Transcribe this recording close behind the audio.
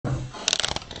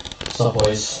What's up,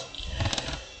 boys?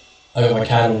 I got my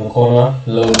can in the corner,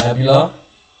 low nebula.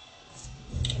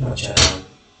 My chair on.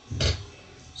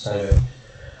 So anyway,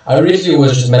 I originally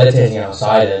was just meditating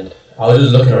outside, and I was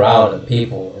just looking around at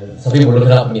people, and some people were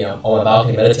looking up at me on my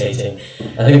balcony meditating.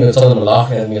 I think that some of them were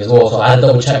laughing at me as well, so I had to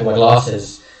double check my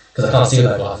glasses, because I can't see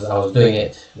without glasses. I was doing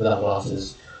it without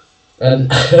glasses.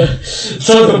 And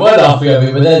some of them were laughing at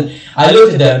me, but then I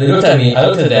looked at them, they looked at me, I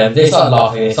looked at them, they started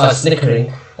laughing, they started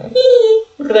snickering.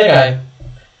 Look at that guy.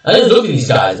 I just looked at these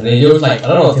guys, and they looked like, I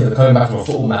don't know if they were coming back from a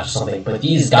football match or something, but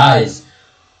these guys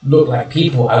look like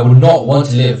people I would not want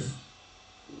to live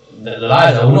the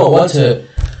lives. I would not want to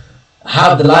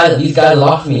have the lives that these guys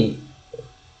laugh at me.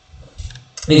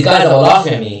 These guys that were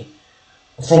laughing at me,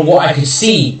 from what I could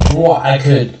see, from what I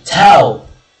could tell,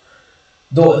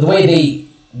 the way they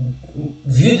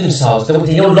viewed themselves,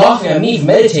 they were laughing at me for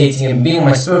meditating and being on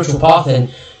my spiritual path, and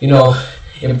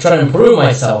trying to improve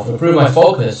myself, improve my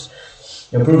focus,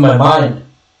 improve my mind.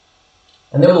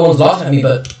 And they were the ones laughing at me,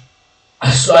 but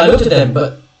I looked at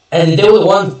them, and they were the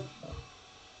ones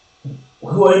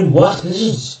who were in worse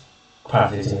positions.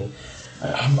 Paraphrasing me.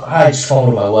 I just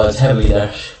fumbled my words heavily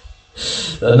there.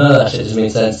 None of that shit just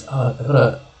made sense. Oh, I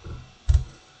gotta...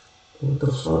 What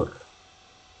the fuck?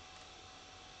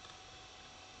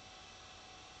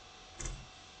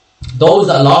 Those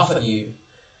that laugh at you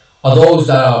are those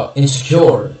that are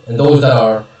insecure, and those that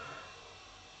are,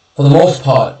 for the most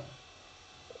part,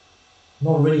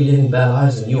 not really living better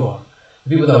lives than you are. The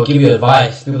people that will give you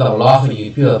advice, people that will laugh at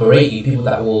you, people that berate you, people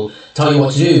that will tell you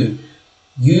what to do,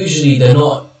 usually they're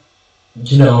not,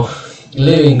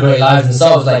 living great lives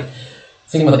themselves. Like,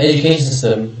 think about the education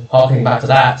system, harking back to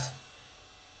that.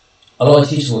 A lot of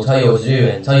teachers will tell you what to do,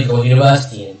 and tell you to go to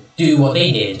university and do what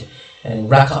they did, and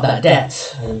rack up that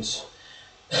debt, and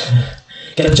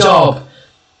get a job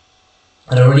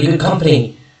at a really good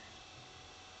company.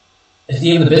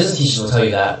 Even the business teachers will tell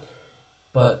you that,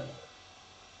 but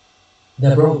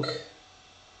they're broke,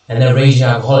 and they're raging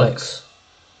alcoholics.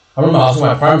 I remember asking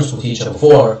my primary school teacher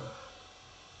before,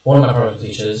 one of my primary school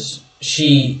teachers,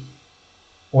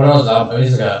 when I was it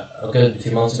was like a good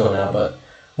few months ago now, but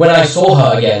when I saw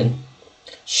her again,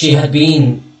 she had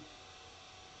been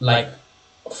like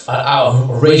a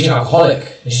raging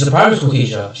alcoholic. And she's a primary school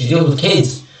teacher. She deals with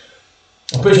kids.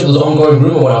 I'm pretty sure there was an ongoing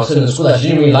rumor when I was sitting in the school that she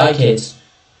didn't really like kids.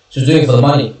 She was doing it for the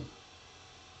money.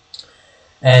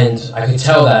 And I could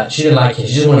tell that she didn't like kids.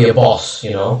 She didn't want to be a boss,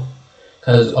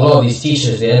 because a lot of these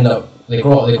teachers, they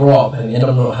grow up and they end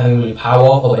up not having really power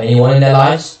over anyone in their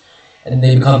lives, and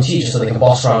they become teachers so they can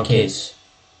boss around kids,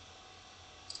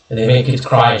 and they make kids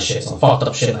cry and shit, some fucked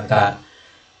up shit like that.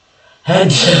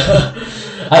 And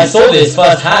I saw this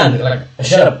firsthand. Like,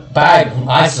 she had a bag from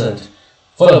Iceland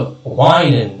full of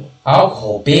wine and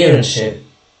alcohol, beer and shit.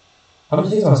 I'm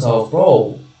thinking to myself,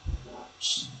 bro,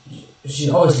 she's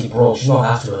obviously broke. She's not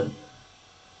affluent.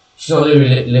 She's not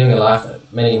literally living a life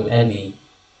that many would envy.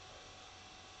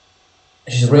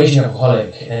 She's a raging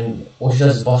alcoholic, and all she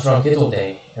does is boss around kids all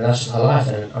day, and that's just her life.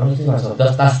 And I'm thinking to myself,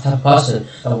 that's the type of person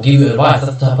that will give you advice.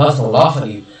 That's the type of person that will laugh at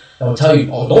you, that will tell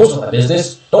you, oh, don't start that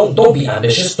business. Don't be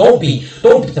ambitious. Don't be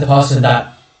the person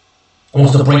that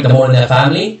wants to break them all in their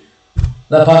family.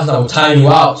 That person that will tire you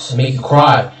out and make you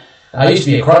cry. I used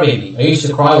to be a crybaby. I used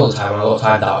to cry all the time when I got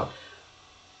timed out.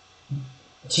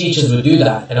 Teachers would do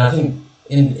that, and I think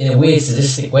in a weird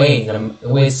sadistic way, in a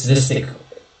weird sadistic,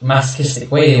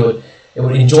 masochistic way, they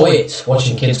would enjoy it,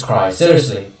 watching kids cry.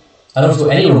 Seriously, I don't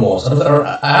feel any remorse.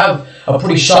 I have a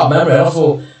pretty sharp memory. I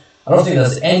don't think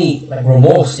there's any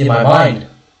remorse in my mind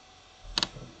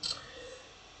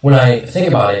when I think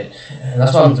about it. And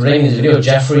that's why I'm making this video.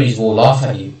 Jeffries will laugh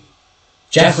at you.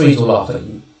 Jeffries will laugh at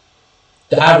you.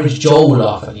 The average Joe will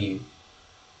laugh at you.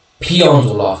 Peons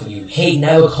will laugh at you. Hate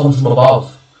never comes from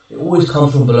above. It always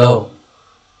comes from below.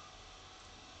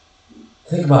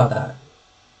 Think about that.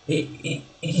 It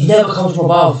never comes from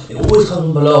above. It always comes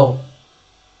from below.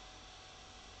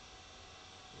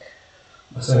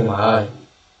 That's something in my eye.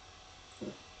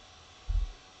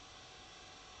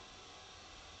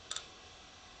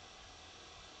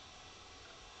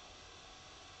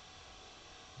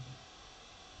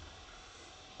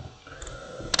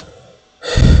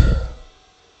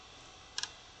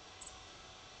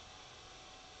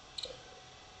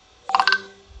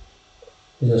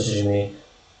 He's messaging me.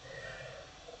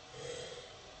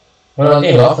 When I was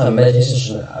getting off that meditation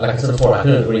session, like I said before, I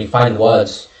couldn't really find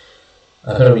words.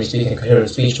 I couldn't really speak in coherent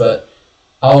speech, but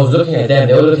I was looking at them,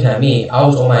 they were looking at me. I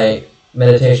was on my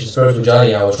meditation, spiritual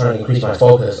journey. I was trying to increase my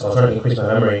focus, I was trying to increase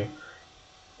my memory,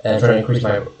 and trying to increase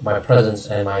my presence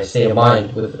and my state of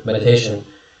mind with meditation.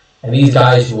 And these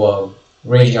guys who were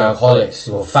raging alcoholics,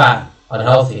 who were fat,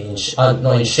 unhealthy,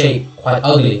 not in shape, quite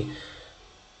ugly.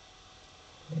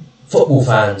 Football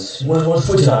fans, what's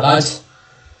footy like, lads?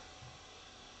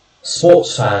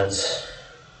 Sports fans,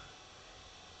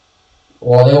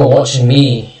 while they were watching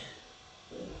me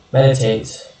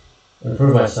meditate,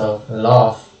 improve myself, and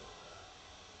laugh,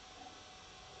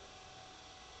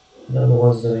 they're the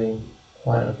ones living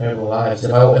quite incredible lives.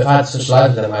 If I had such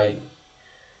lives, then I'd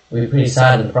be pretty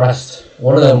sad and depressed.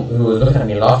 One of them who was looking at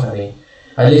me and laughing at me,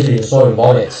 I literally just saw him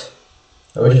vomit.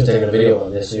 I wish I was taking a video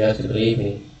of this so you have to believe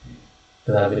me,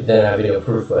 because I didn't have video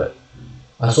proof, but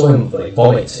I saw him like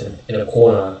vomit in a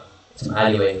corner, some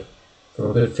alleyway, for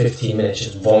a good 15 minutes,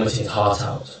 just vomiting his heart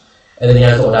out. And then he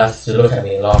has the audacity to look at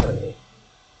me and laugh at me.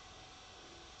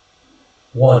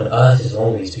 What on earth is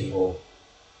wrong with these people?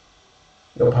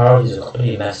 Your priorities are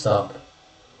completely messed up.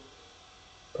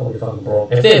 Probably fucking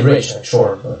broke. If they're rich, I'm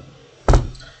sure, but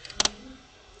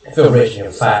if you're rich and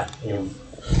you're fat and you're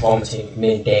vomiting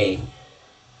midday,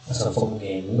 that's not a football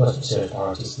game. You've got some serious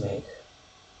priorities to make.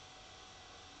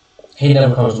 Hate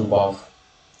never comes from above,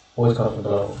 always comes from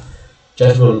below.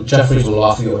 Jeffries will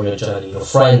laugh at you on your journey. Your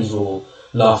friends will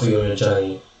laugh at you on your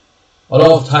journey. A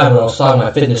lot of time when I was starting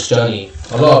my fitness journey,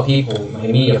 a lot of people, my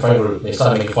immediate friend group, they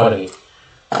started making fun of me.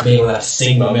 Being on that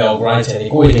Sigma male grind set. They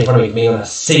always make fun of me being on that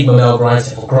Sigma male grind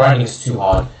set for grinding too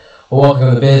hard. For working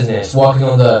on the business, working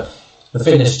on the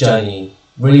fitness journey,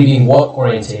 really being work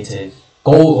orientated,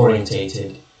 goal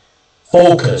orientated,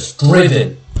 focused,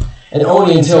 driven. And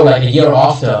only until like a year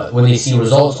after, when they see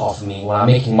results off of me, when I'm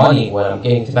making money, when I'm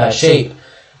getting to better shape,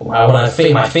 when my entire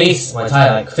face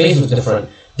was different,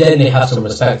 then they have some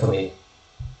respect for me.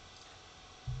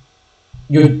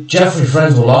 Your Jeffrey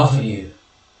friends will laugh at you.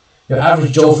 Your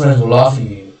average Joe friends will laugh at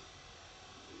you.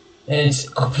 And it's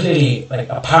completely like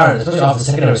apparent, especially after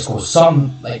secondary school.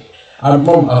 I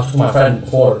remember I was with my friend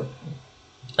before,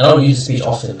 I don't use speech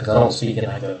often because I don't speak in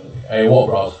like a what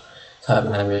bro type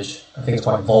of language. I think it's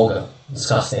quite vulgar,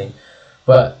 disgusting.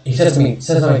 But he said something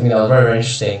to me that was very, very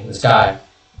interesting. This guy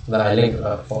that I linked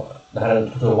that I hadn't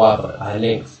talked to a while, but I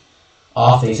linked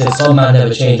after. He said, "Some man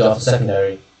never change after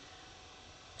secondary.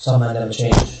 Some man never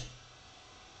change.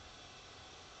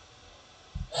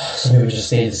 Some people just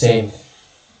stay the same."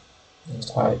 It's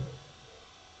quite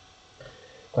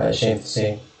a shame to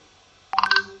see.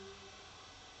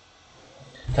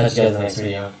 Catch you guys in the next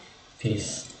video.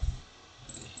 Peace.